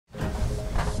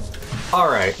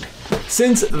Alright,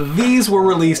 since these were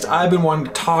released, I've been wanting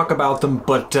to talk about them,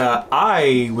 but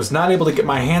I was not able to get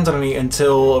my hands on any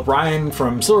until Ryan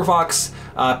from Silver Fox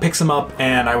picks them up,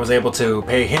 and I was able to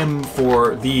pay him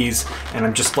for these, and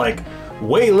I'm just like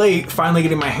way late finally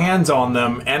getting my hands on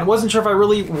them, and wasn't sure if I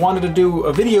really wanted to do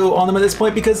a video on them at this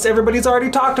point because everybody's already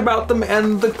talked about them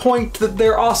and the point that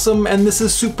they're awesome and this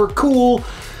is super cool.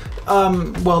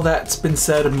 Well, that's been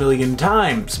said a million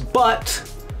times, but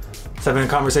I was having a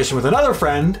conversation with another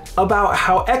friend about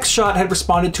how Xshot had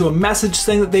responded to a message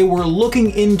saying that they were looking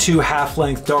into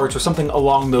half-length darts or something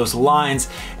along those lines,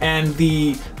 and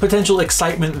the potential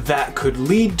excitement that could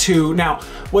lead to. Now,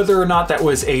 whether or not that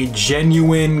was a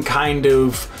genuine kind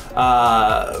of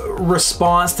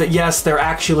response that yes, they're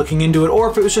actually looking into it, or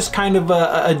if it was just kind of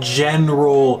a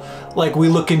general, like, we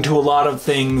look into a lot of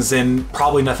things and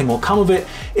probably nothing will come of it,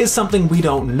 is something we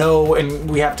don't know and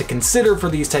we have to consider for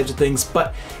these types of things.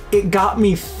 But it got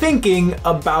me thinking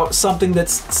about something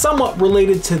that's somewhat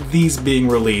related to these being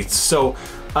released. So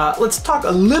let's talk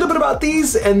a little bit about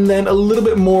these and then a little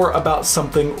bit more about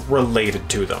something related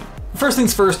to them. First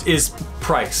things first is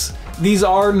price. These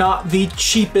are not the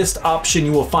cheapest option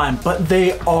you will find, but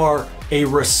they are a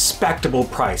respectable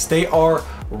price. They are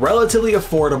relatively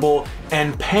affordable,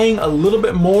 and paying a little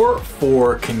bit more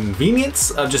for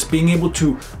convenience of just being able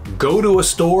to go to a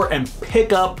store and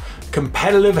pick up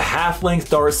competitive half-length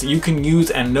darts that you can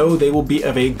use and know they will be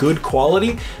of a good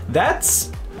quality, that's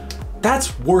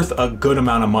worth a good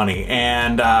amount of money.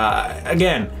 And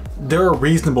again, they're a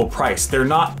reasonable price. They're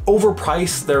not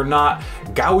overpriced, they're not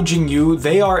gouging you.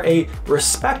 They are a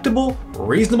respectable,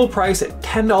 reasonable price at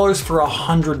 $10 for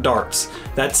 100 darts.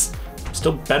 That's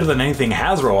still better than anything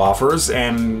Hasbro offers,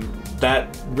 and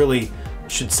that really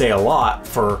should say a lot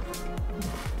for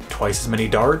twice as many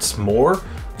darts, more.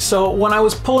 So when I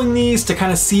was pulling these to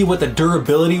kind of see what the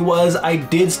durability was, I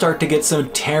did start to get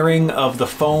some tearing of the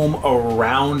foam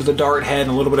around the dart head and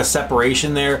a little bit of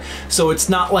separation there. So it's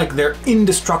not like they're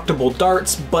indestructible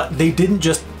darts, but they didn't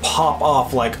just pop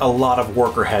off like a lot of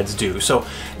worker heads do. So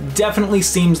definitely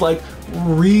seems like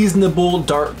reasonable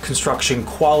dart construction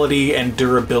quality and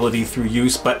durability through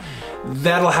use, but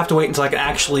that'll have to wait until I can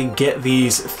actually get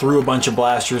these through a bunch of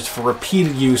blasters for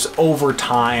repeated use over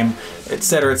time,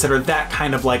 etc., etc. That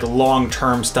kind of like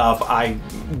long-term stuff I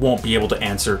won't be able to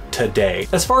answer today.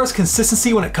 As far as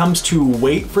consistency when it comes to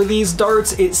weight for these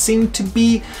darts, it seemed to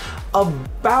be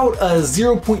about a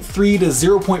 0.3 to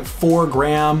 0.4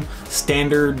 gram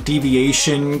standard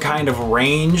deviation kind of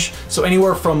range. So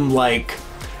anywhere from like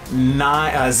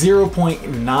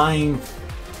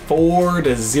 0.94 to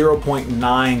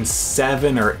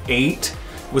 0.97 or 8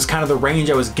 was kind of the range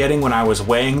I was getting when I was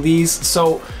weighing these.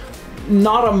 So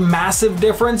not a massive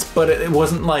difference, but it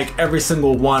wasn't like every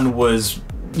single one was,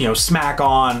 you know, smack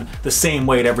on the same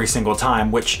weight every single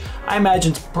time, which I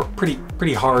imagine is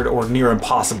pretty hard or near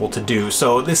impossible to do.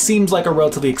 So this seems like a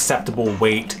relatively acceptable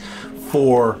weight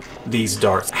for these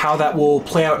darts. How that will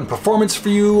play out in performance for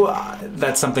you,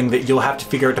 that's something that you'll have to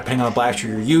figure out depending on the blaster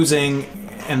you're using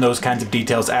and those kinds of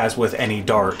details, as with any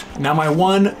dart. Now, my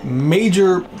one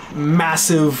major,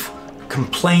 massive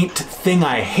complaint, thing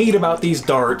I hate about these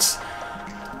darts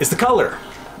is the color.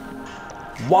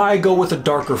 Why go with a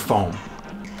darker foam?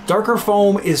 Darker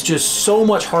foam is just so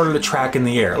much harder to track in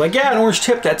the air. Like, yeah, an orange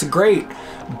tip, that's great,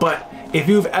 but if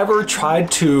you've ever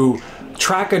tried to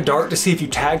track a dart to see if you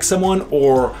tag someone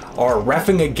or are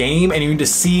reffing a game and you need to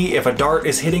see if a dart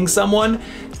is hitting someone,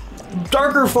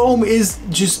 darker foam is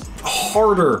just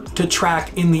harder to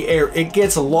track in the air. It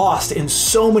gets lost in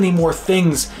so many more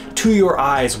things to your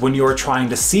eyes when you're trying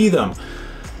to see them.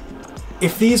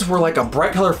 If these were like a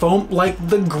bright color foam, like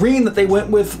the green that they went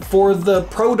with for the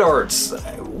Pro darts,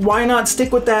 why not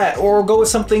stick with that or go with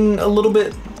something a little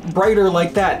bit brighter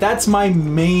like that? That's my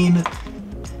main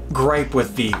gripe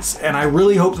with these, and I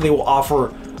really hope that they will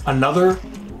offer another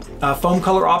foam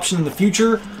color option in the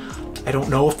future. I don't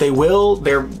know if they will.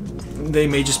 They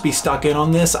may just be stuck in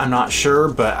on this, I'm not sure,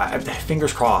 but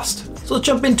fingers crossed. So let's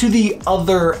jump into the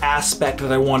other aspect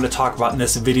that I wanted to talk about in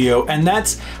this video, and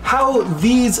that's how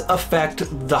these affect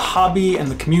the hobby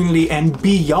and the community and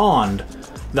beyond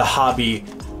the hobby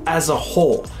as a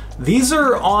whole. These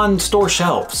are on store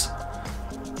shelves.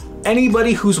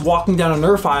 Anybody who's walking down a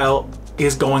Nerf aisle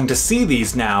is going to see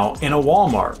these now in a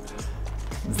Walmart.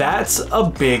 That's a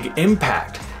big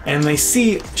impact. And they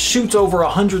see shoots over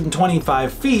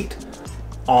 125 feet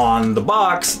on the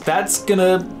box, that's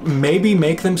gonna maybe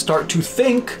make them start to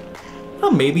think, oh,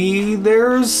 maybe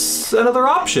there's another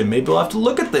option. Maybe we'll have to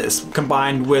look at this,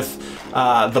 combined with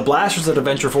the blasters that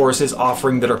Adventure Force is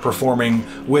offering that are performing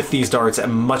with these darts at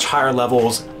much higher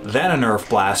levels than a Nerf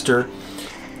blaster.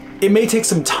 It may take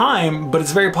some time, but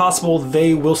it's very possible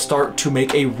they will start to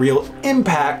make a real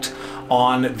impact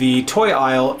on the toy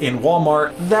aisle in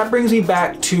Walmart. That brings me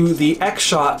back to the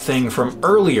X-Shot thing from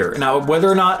earlier. Now, whether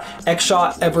or not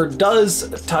X-Shot ever does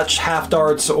touch half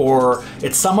darts or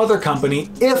it's some other company,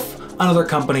 if another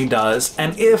company does,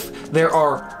 and if there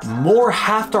are more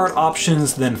half dart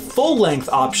options than full length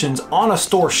options on a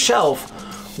store shelf,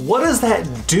 what does that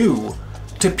do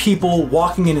to people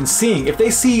walking in and seeing? If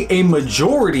they see a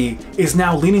majority is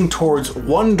now leaning towards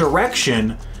one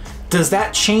direction, does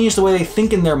that change the way they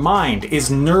think in their mind? Is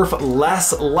Nerf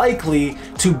less likely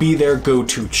to be their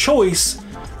go-to choice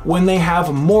when they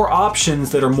have more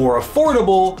options that are more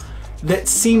affordable, that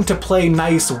seem to play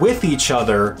nice with each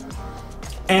other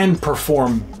and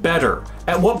perform better?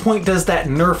 At what point does that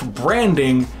Nerf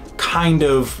branding kind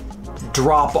of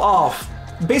drop off?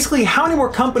 Basically, how many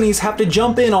more companies have to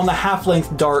jump in on the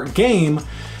half-length dart game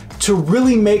to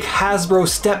really make Hasbro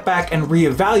step back and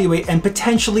reevaluate and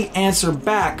potentially answer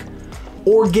back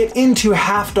or get into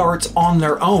half darts on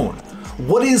their own?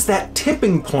 What is that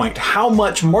tipping point? How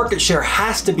much market share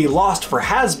has to be lost for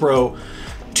Hasbro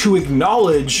to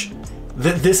acknowledge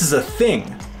that this is a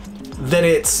thing? That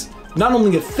it's not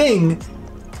only a thing,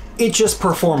 it just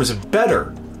performs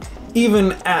better.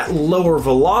 Even at lower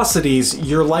velocities,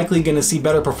 you're likely going to see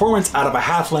better performance out of a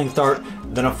half-length dart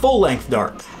than a full-length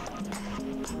dart.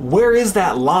 Where is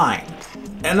that line?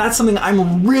 And that's something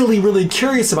I'm really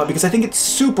curious about, because I think it's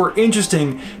super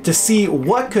interesting to see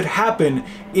what could happen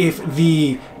if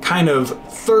the kind of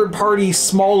third-party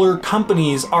smaller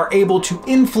companies are able to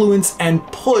influence and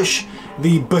push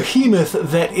the behemoth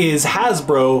that is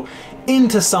Hasbro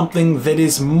into something that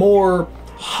is more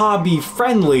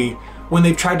hobby-friendly when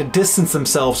they've tried to distance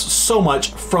themselves so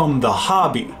much from the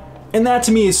hobby. And that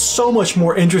to me is so much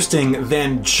more interesting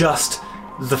than just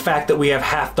the fact that we have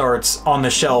half darts on the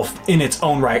shelf in its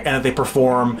own right and that they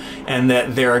perform and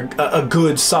that they're a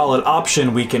good solid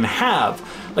option we can have.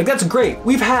 Like, that's great.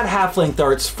 We've had half-length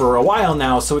darts for a while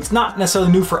now, so it's not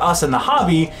necessarily new for us in the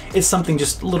hobby. It's something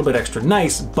just a little bit extra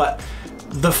nice, but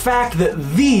the fact that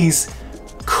these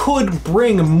could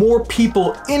bring more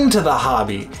people into the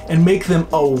hobby and make them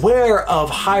aware of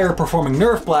higher performing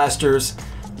Nerf blasters,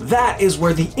 that is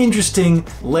where the interesting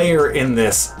layer in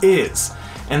this is.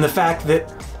 And the fact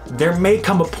that there may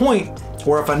come a point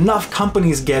where if enough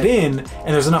companies get in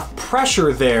and there's enough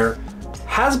pressure there,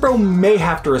 Hasbro may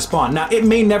have to respond. Now, it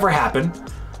may never happen.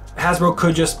 Hasbro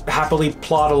could just happily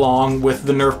plod along with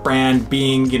the Nerf brand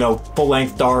being, you know,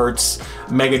 full-length darts,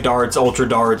 mega darts, ultra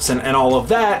darts, and all of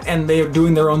that, and they're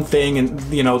doing their own thing, and,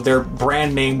 you know, their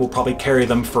brand name will probably carry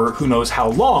them for who knows how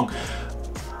long.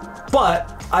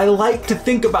 But I like to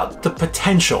think about the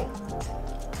potential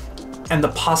and the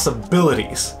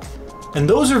possibilities. And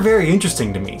those are very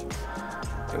interesting to me.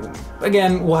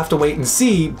 Again, we'll have to wait and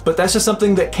see, but that's just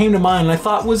something that came to mind and I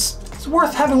thought was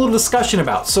worth having a little discussion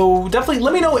about. So definitely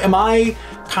let me know, am I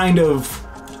kind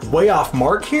of way off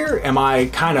mark here? Am I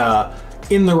kind of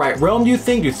in the right realm, do you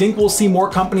think? Do you think we'll see more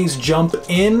companies jump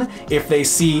in if they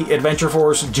see Adventure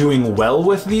Force doing well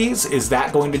with these? Is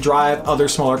that going to drive other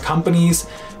smaller companies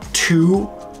to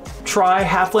try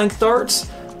half-length darts?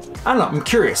 I don't know, I'm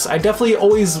curious. I definitely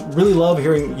always really love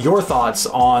hearing your thoughts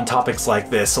on topics like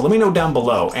this, so let me know down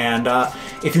below. And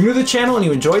if you're new to the channel and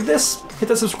you enjoyed this, hit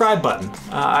the subscribe button.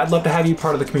 I'd love to have you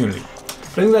part of the community.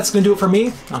 But I think that's gonna do it for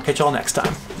me. I'll catch y'all next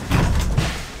time.